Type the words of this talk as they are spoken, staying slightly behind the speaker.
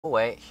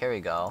wait, here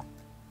we go.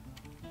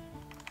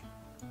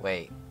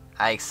 Wait,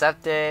 I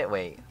accept it.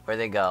 Wait, where'd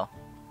they go?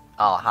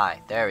 Oh,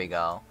 hi. There we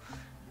go.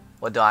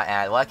 What do I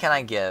add? What can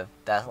I give?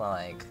 That's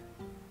like...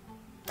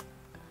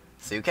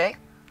 Suke?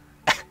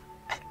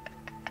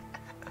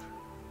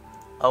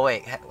 Oh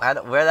wait, where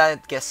did I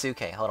get Suke?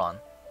 Hold on.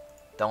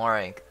 Don't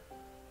worry.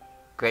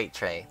 Great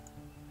trade.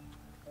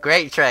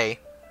 Great trade!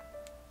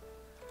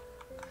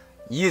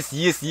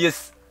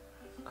 Yes!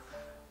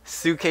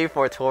 Suke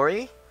for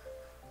Tori?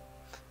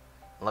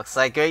 Looks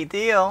like great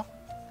deal.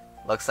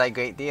 Looks like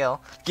great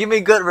deal. Give me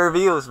good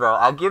reviews, bro.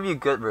 I'll give you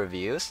good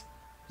reviews.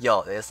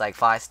 Yo, it's like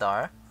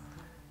 5-star.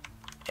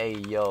 Hey,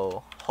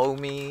 yo.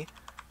 Homie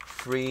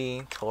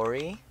free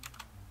Tori?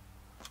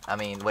 I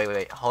mean,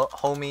 wait.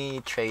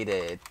 Homie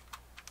traded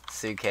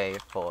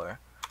Suke for...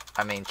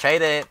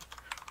 traded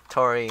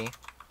Tori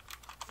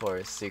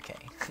for Suke.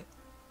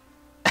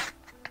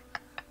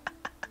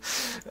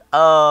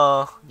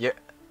 Oh,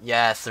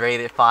 yes,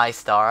 rated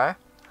 5-star.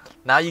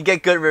 Now you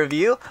get good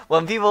review.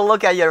 When people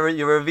look at your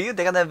review,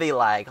 they're gonna be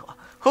like,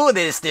 "Who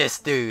is this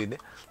dude?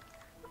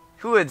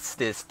 Who is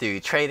this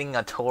dude trading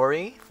a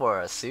Tori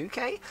for a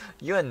Suke?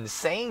 You're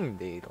insane,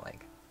 dude!"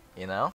 Like, you know.